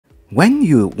When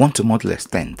you want to model a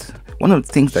stent, one of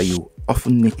the things that you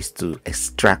often need is to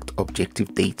extract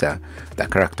objective data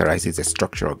that characterizes the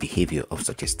structure or behavior of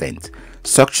such a stent.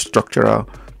 Such structural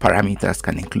parameters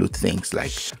can include things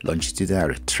like longitudinal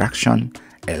retraction,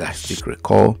 elastic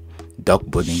recoil, duck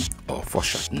boning, or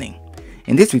foreshortening.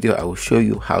 In this video, I will show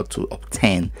you how to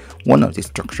obtain one of these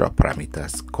structural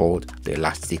parameters called the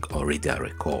elastic or radial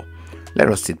recoil. Let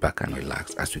us sit back and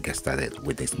relax as we get started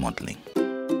with this modeling.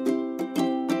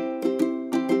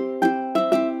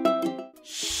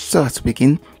 So to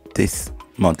begin this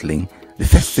modeling, the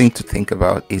first thing to think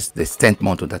about is the stent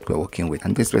model that we're working with,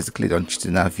 and this is basically the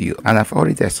longitudinal view, and I've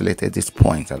already isolated these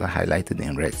points that are highlighted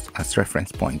in red as reference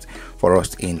points for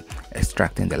us in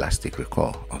extracting the elastic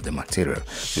recoil of the material.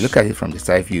 If you look at it from the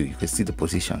side view, you can see the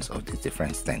positions of the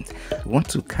different stents. We want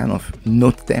to kind of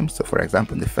note them. So for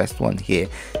example, the first one here,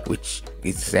 which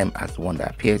is the same as the one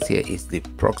that appears here, is the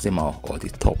proximal or the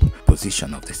top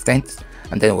position of the stent,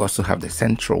 and then we also have the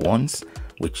central ones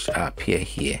which appear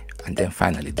here, and then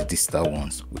finally the distal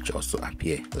ones which also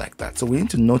appear like that. So we need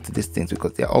to note these things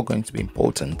because they're all going to be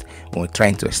important when we're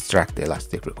trying to extract the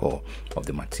elastic recoil of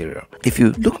the material. If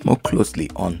you look more closely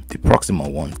on the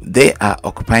proximal ones, they are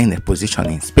occupying a position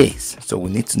in space, so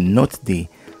we need to note the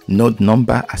node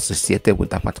number associated with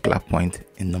that particular point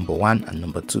in number 1 and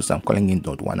number 2. So I'm calling in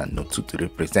node 1 and node 2 to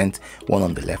represent one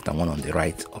on the left and one on the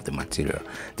right of the material.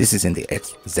 This is in the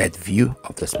XZ view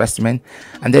of the specimen,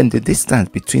 and then the distance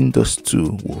between those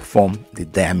two will form the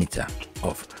diameter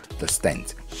of the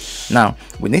stent. Now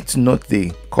we need to note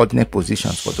the coordinate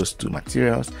positions for those two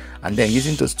materials, and then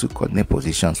using those two coordinate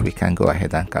positions we can go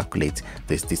ahead and calculate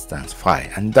this distance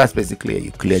phi, and that's basically a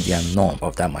Euclidean norm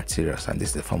of that material, and this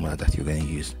is the formula that you're going to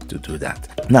use to do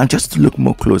that. Now just to look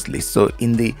more closely, so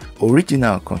in the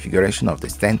original configuration of the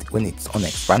stent when it's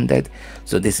unexpanded,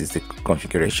 so this is the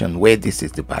configuration where this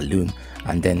is the balloon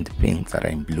and then the pins that are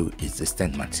in blue is the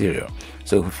stent material.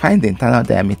 So if we find the internal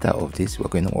diameter of this, we're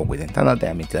going to work with the internal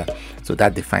diameter, so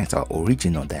that defines our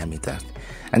original diameter.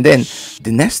 And then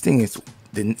the next thing is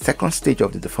the second stage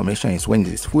of the deformation is when it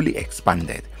is fully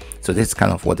expanded. So this is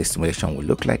kind of what the simulation will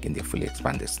look like in the fully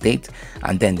expanded state,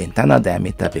 and then the internal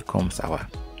diameter becomes our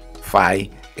phi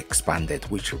expanded,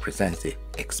 which represents the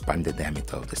expanded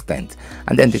diameter of the stent.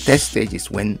 And then the third stage is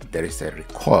when there is a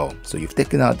recoil. So you've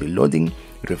taken out the loading,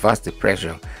 reversed the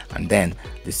pressure, and then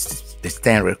the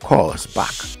stent recoils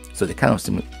back. So the kind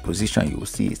of position you will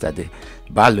see is that the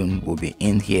balloon will be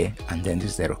in here, and then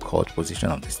this is the recoiled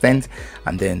position of the stent,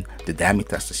 and then the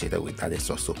diameter associated with that is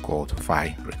also called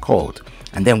phi recoiled.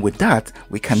 And then with that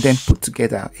we can then put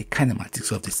together a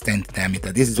kinematics of the stent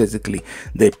diameter. This is basically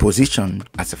the position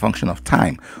as a function of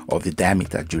time of the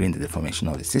diameter during the deformation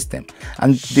of the system.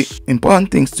 And the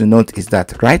important things to note is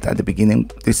that right at the beginning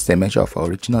this is a measure of our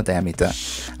original diameter,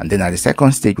 and then at the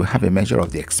second stage we have a measure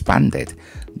of the expanded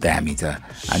diameter,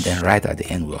 and then right at the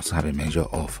end we also have a measure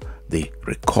of the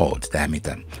recoiled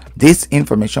diameter. This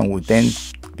information will then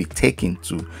be taken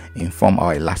to inform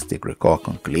our elastic recoil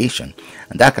calculation,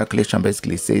 and that calculation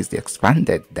basically says the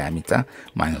expanded diameter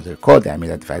minus the recoiled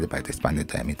diameter divided by the expanded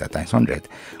diameter times 100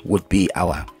 would be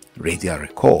our radial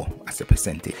recoil as a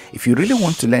percentage. If you really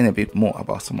want to learn a bit more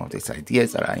about some of these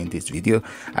ideas that are in this video,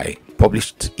 I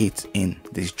published it in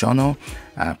this journal.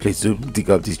 Please do dig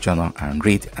up this journal and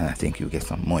read, and I think you'll get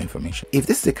some more information. If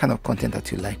this is the kind of content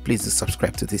that you like, please do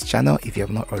subscribe to this channel if you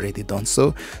have not already done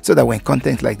so, so that when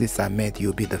content like this are made,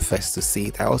 you'll be the first to see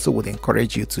it. I also would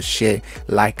encourage you to share,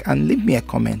 like, and leave me a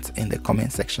comment in the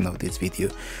comment section of this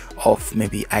video of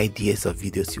maybe ideas of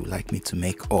videos you would like me to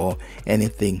make or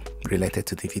anything related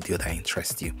to the video that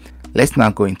interests you. Let's now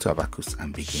go into ABAQUS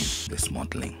and begin this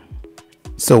modeling.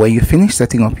 So when you finish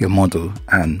setting up your model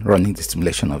and running the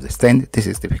simulation of the stent, this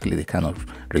is typically the kind of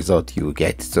result you will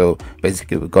get. So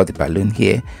basically we got the balloon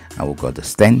here and we got the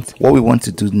stent. What we want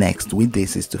to do next with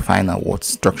this is to find out what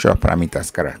structural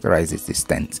parameters characterizes the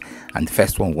stent, and the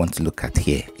first one we want to look at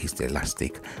here is the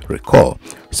elastic recoil.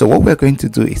 So what we're going to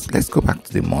do is, let's go back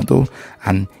to the model,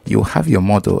 and you have your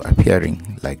model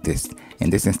appearing like this in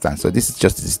this instance. So this is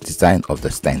just this design of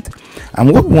the stent,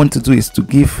 and what we want to do is to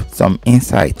give some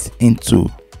insight into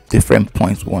different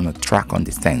points we want to track on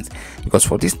the stent, because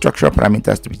for these structural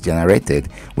parameters to be generated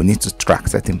we need to track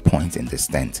certain points in the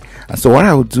stent. And so what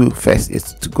I will do first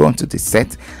is to go onto the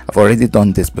set. I've already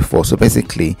done this before, so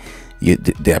basically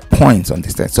there are points on the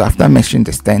stent. So after measuring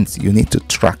the stent, you need to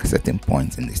track certain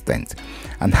points in the stent.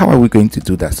 And how are we going to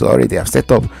do that? So already I've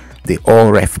set up the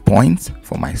all ref points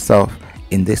for myself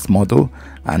in this model,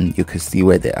 and you can see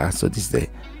where they are. So this is the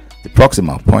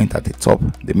proximal point at the top,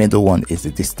 the middle one is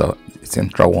the distal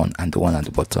central one, and the one at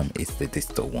the bottom is the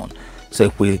distal one. So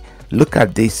if we look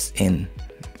at this in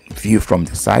view from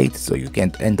the side, so you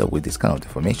can end up with this kind of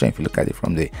deformation if you look at it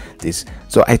from this.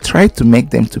 So I try to make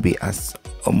them to be as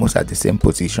almost at the same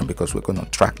position, because we're going to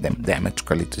track them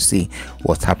diametrically to see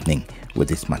what's happening with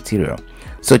this material.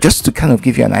 So just to kind of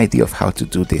give you an idea of how to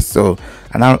do this, so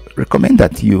and I recommend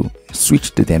that you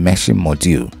switch to the meshing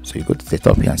module. So you go to the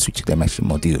top here and switch to the meshing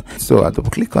module. So I'll double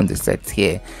click on the set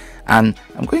here, and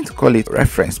I'm going to call it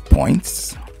reference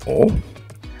points,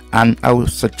 and I will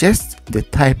suggest the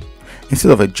type,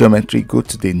 instead of a geometry, go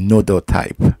to the nodal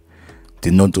type.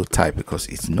 The nodal type, because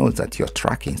it's nodes that you're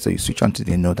tracking. So you switch on to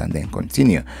the node and then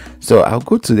continue. So I'll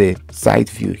go to the side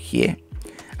view here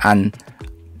and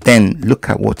then look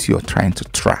at what you're trying to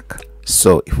track.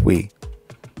 So if we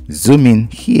zoom in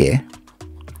here,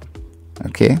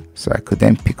 okay, so I could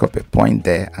then pick up a point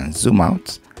there and zoom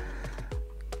out.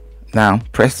 Now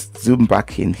press zoom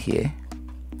back in here,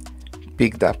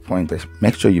 pick that point, but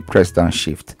make sure you press down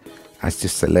shift as you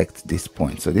select this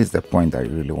point. So this is the point that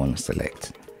you really want to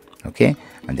select, okay,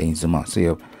 and then you zoom out.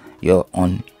 So you're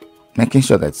on making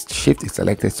sure that shift is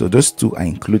selected, so those two are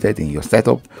included in your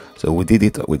setup. So we did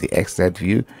it with the XZ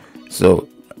view. So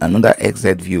another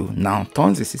XZ view now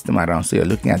turns the system around, so you're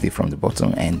looking at it from the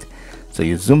bottom end. So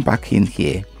you zoom back in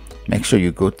here, make sure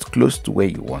you go close to where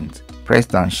you want, press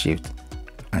down shift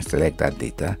and select that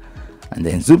data, and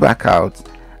then zoom back out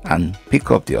and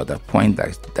pick up the other point that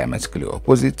is diametrically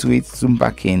opposite to it, zoom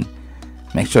back in,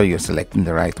 make sure you're selecting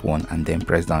the right one, and then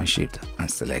press down shift and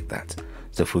select that.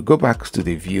 So if we go back to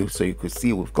the view, so you could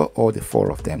see we've got all the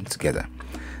 4 of them together.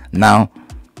 Now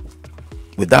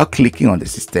without clicking on the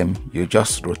system, you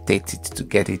just rotate it to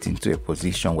get it into a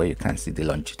position where you can see the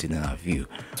longitudinal view.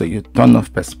 So you turn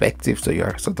off perspective, so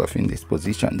you're sort of in this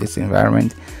position, this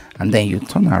environment, and then you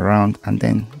turn around and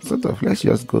then sort of, let's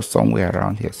just go somewhere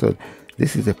around here. So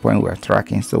this is the point we're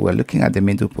tracking. So we're looking at the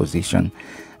middle position,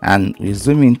 and we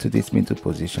zoom into this middle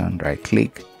position, right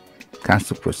click,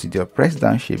 cancel procedure, press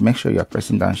down shift, make sure you're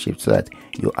pressing down shift so that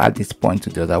you add this point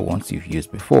to the other ones you've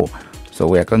used before. So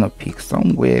we're going to pick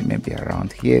somewhere maybe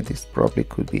around here. This probably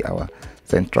could be our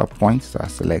central point, so I'll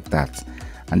select that,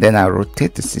 and then I'll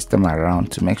rotate the system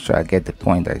around to make sure I get the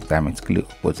point that is diametrically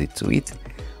opposite to it,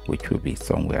 which will be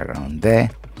somewhere around there.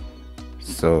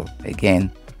 So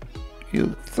again,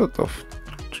 you sort of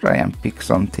try and pick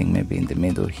something maybe in the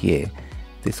middle here.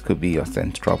 This could be your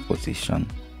central position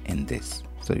in this.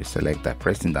 So you select that,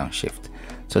 pressing down shift.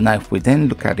 So now if we then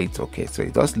look at it, okay, so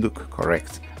it does look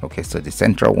correct. Okay, so the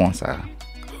central ones are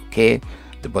okay,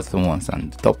 the bottom ones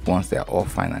and the top ones, they are all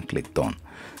fine, and click done.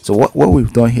 So what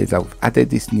we've done here is that we've added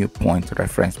this new point,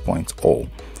 reference point for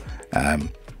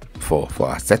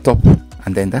our setup,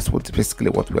 and then that's basically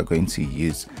what we're going to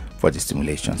use for the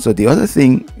simulation. So the other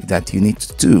thing that you need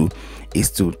to do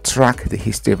is to track the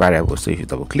history variable. So if you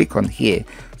double click on here,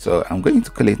 so I'm going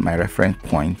to call it my reference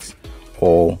point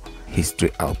or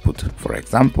history output. For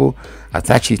example,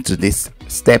 attach it to this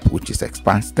step, which is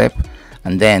expand step,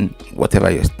 and then whatever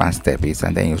your expand step is,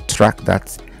 and then you track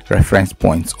that reference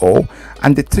points all.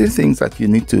 And the 3 things that you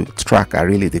need to track are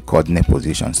really the coordinate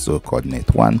positions. So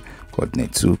coordinate 1,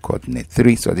 coordinate 2, coordinate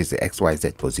 3. So this is the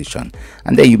XYZ position,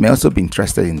 and then you may also be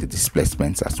interested in the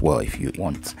displacements as well if you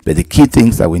want, but the key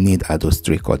things that we need are those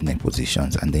 3 coordinate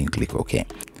positions, and then you click OK.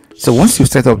 So once you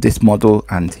set up this model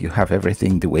and you have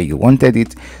everything the way you wanted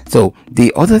it, so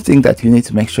the other thing that you need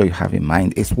to make sure you have in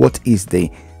mind is what is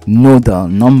the nodal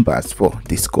numbers for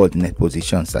these coordinate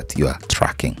positions that you are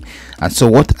tracking. And so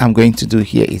what I'm going to do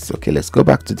here is, okay, let's go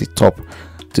back to the top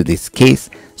to this case.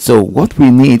 So what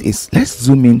we need is, let's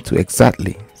zoom into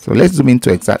exactly, so let's zoom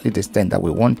into exactly the stent that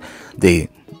we want, the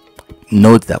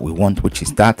node that we want, which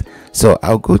is that. So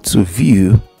I'll go to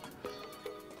view,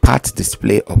 part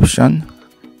display option.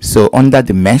 So under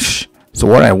the mesh, so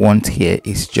what I want here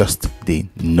is just the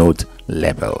node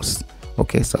levels.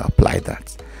 Okay, so apply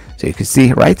that. So you can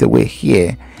see right away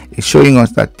here, it's showing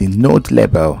us that the node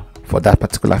level for that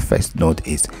particular first node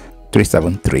is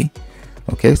 373.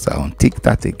 Okay, so I'll untick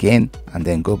that again and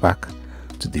then go back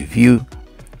to the view.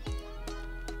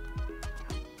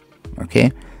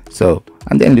 Okay, so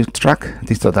and then you track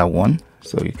this other one,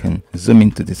 so you can zoom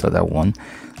into this other one.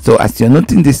 So as you're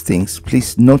noting these things,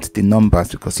 please note the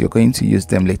numbers because you're going to use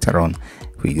them later on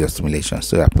with your simulation.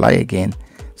 So apply again.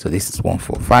 So this is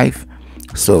 145.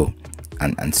 So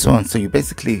and so on. So you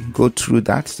basically go through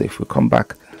that. So if we come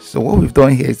back, so what we've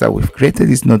done here is that we've created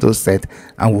this nodal set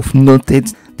and we've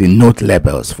noted the node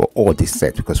levels for all this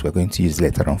set because we're going to use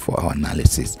later on for our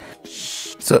analysis.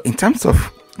 So in terms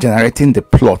of generating the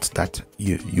plot that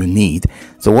you need,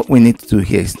 so what we need to do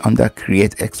here is under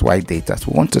create XY data.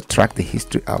 So we want to track the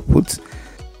history output.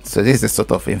 So this is the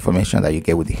sort of information that you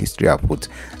get with the history output,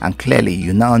 and clearly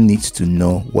you now need to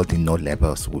know what the node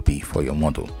levels will be for your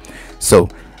model. So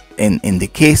in the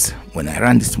case when I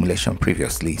ran the simulation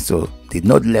previously, so the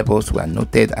node levels were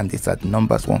noted, and these are the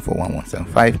numbers 141,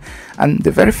 175, and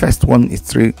the very first one is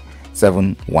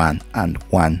 371 and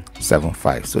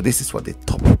 175. So this is for the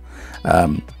top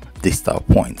distal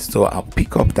point. So I'll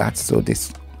pick up that, so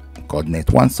this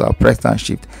coordinate 1, so I'll press down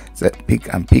shift,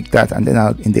 pick that, and then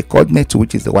in the coordinate 2,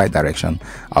 which is the y direction,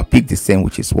 I'll pick the same,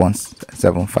 which is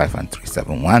 175 and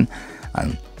 371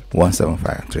 and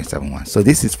 175 and 371. So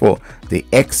this is for the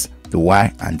x, the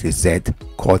y, and the z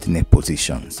coordinate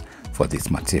positions for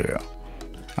this material.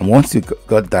 And once you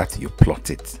got that, you plot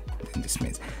it in this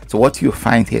means. So what you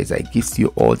find here is that it gives you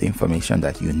all the information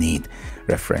that you need,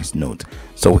 reference node.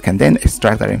 So we can then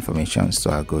extract that information. So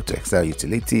I'll go to Excel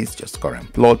utilities, just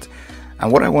current plot,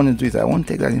 and what I want to do is I want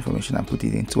to take that information and put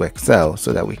it into Excel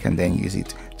so that we can then use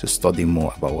it to study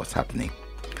more about what's happening.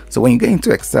 So when you get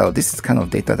into Excel, this is kind of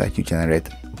data that you generate.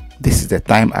 This is the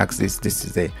time axis, this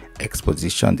is the x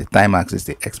position, the time axis,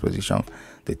 the x position,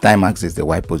 the time axis, the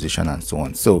y position, and so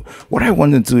on. So what I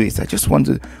want to do is I just want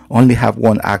to only have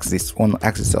one axis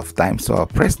of time. So I'll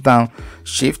press down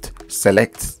shift,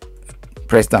 select,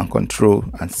 press down control,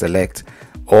 and select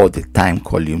all the time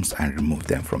columns and remove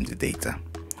them from the data.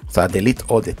 So I delete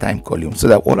all the time columns so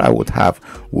that what I would have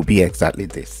will be exactly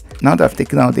this. Now that I've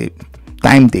taken out the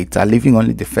time data, leaving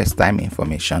only the first time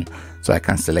information, so I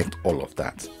can select all of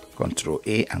that. Control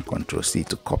A and Control C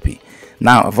to copy.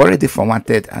 Now I've already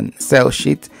formatted an Excel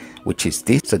sheet, which is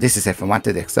this. So this is a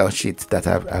formatted Excel sheet that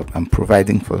I'm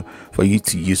providing for you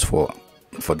to use for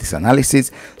this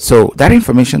analysis. So that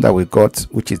information that we got,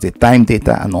 which is the time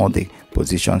data and all the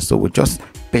positions, so we'll just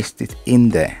paste it in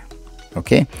there.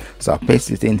 Okay, so I'll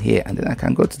paste it in here, and then I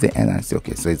can go to the end and say,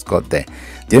 okay, so it's got there.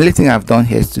 The only thing I've done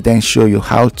here is to then show you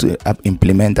how to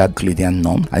implement that Euclidean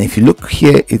norm. And if you look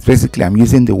here, it's basically I'm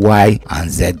using the y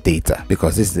and z data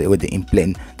because this is the way the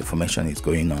in-plane deformation is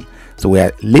going on. So we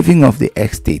are leaving off the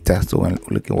x data, so we're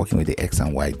working with the x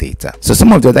and y data. So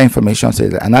some of the other information, so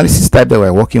the analysis type that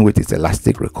we're working with is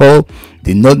elastic recoil.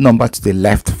 The node number to the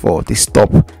left for this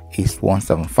top is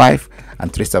 175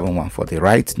 and 371 for the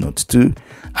right, node 2,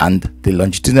 and the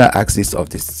longitudinal axis of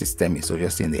this system is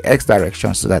obviously in the x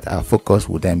direction, so that our focus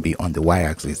would then be on the y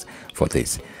axis for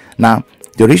this. Now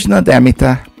the original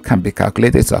diameter can be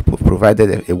calculated, so I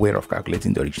provided a way of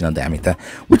calculating the original diameter,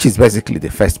 which is basically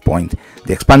the first point,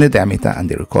 the expanded diameter and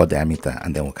the recoil diameter,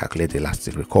 and then we'll calculate the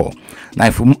elastic recoil. Now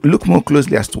if we look more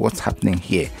closely as to what's happening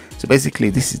here, so basically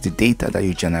this is the data that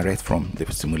you generate from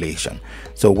the simulation.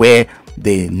 So where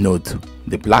the node,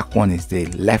 the black one is the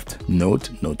left node,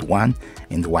 node 1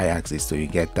 in the y-axis, so you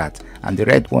get that, and the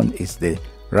red one is the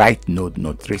right node,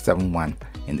 node 371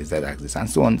 in the z-axis, and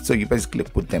so on. So you basically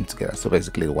put them together, so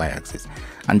basically the y-axis,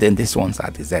 and then these ones are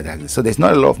the z-axis. So there's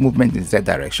not a lot of movement in the z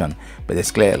direction, but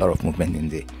there's clearly a lot of movement in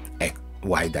the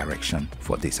y direction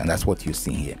for this, and that's what you're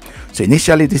seeing here. So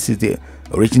initially this is the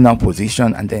original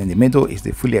position, and then in the middle is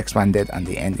the fully expanded, and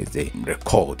the end is the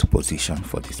recoiled position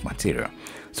for this material.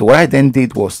 So what I then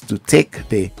did was to take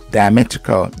the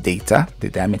diametrical data, the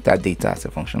diameter data as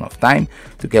a function of time,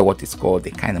 to get what is called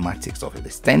the kinematics of the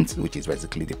stent, which is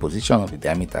basically the position of the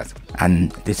diameters,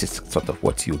 and this is sort of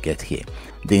what you get here.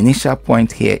 The initial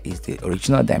point here is the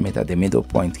original diameter, the middle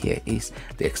point here is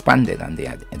the expanded, and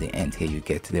at the end here you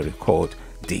get the recoiled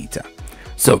data.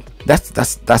 So that's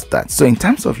that. So in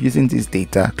terms of using this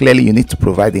data, clearly you need to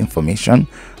provide the information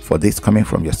for this coming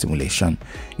from your simulation.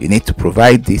 You need to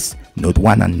provide this node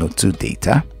 1 and node 2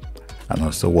 data, and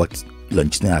also what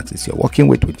longitudinal axis you're working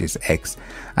with, which is x,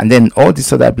 and then all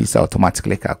these other bits are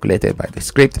automatically calculated by the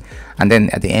script, and then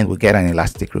at the end we get an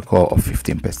elastic recoil of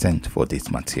 15% for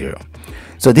this material.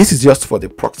 So this is just for the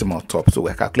proximal top, so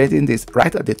we're calculating this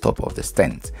right at the top of the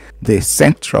stent, the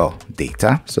central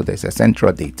data. So there's a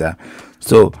central data,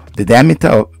 so the diameter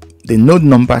of the node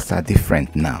numbers are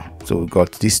different now. So we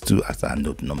got these two as our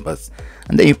node numbers,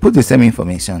 and then you put the same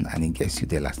information and it gets you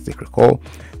the elastic recoil.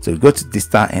 So you go to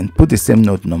distal and put the same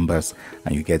node numbers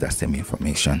and you get that same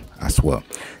information as well.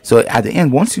 So at the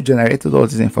end, once you generated all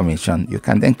this information, you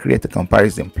can then create a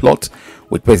comparison plot,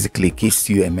 which basically gives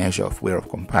you a measure of way of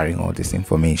comparing all this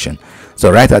information.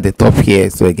 So right at the top here,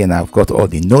 so again I've got all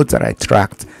the nodes that I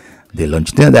tracked, the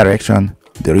longitudinal direction,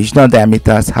 the original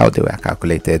diameters, how they were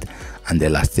calculated, and the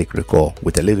elastic recoil,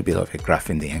 with a little bit of a graph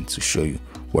in the end to show you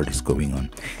what is going on.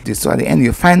 So at the end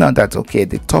you find out that okay,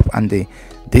 the top and the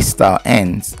distal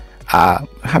ends are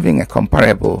having a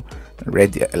comparable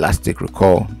Radial Elastic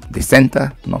Recoil. The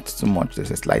center, not too much,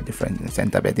 there's a slight difference in the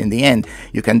center, but in the end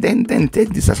you can then take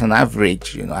this as an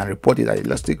average, you know, and report it that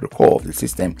Elastic Recoil of the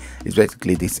system is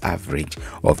basically this average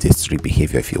of these three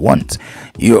behavior if you want.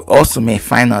 You also may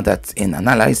find out that in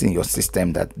analyzing your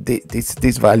system that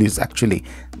these values actually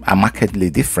are markedly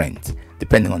different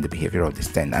depending on the behavior of the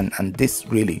stent, and this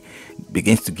really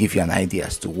begins to give you an idea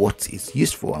as to what is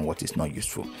useful and what is not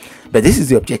useful. But this is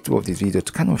the objective of this video,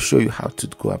 to kind of show you how to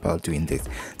go about doing this.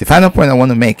 The final point I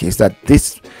want to make is that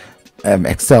this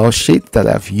Excel sheet that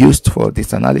I've used for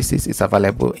this analysis is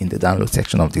available in the download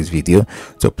section of this video.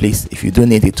 So please, if you do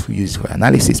need it to use for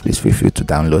analysis, please feel free to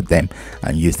download them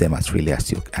and use them as freely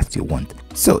as you want.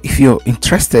 So if you're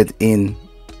interested in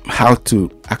how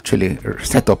to actually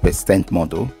set up a stent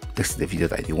model, this is the video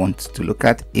that you want to look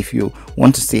at. If you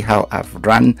want to see how I've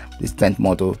run the stent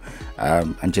model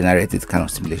and generated the kind of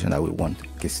simulation that we want,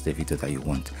 this is the video that you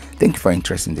want. Thank you for your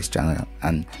interest in this channel,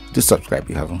 and do subscribe if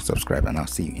you haven't subscribed, and I'll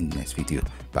see you in the next video.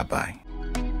 Bye bye.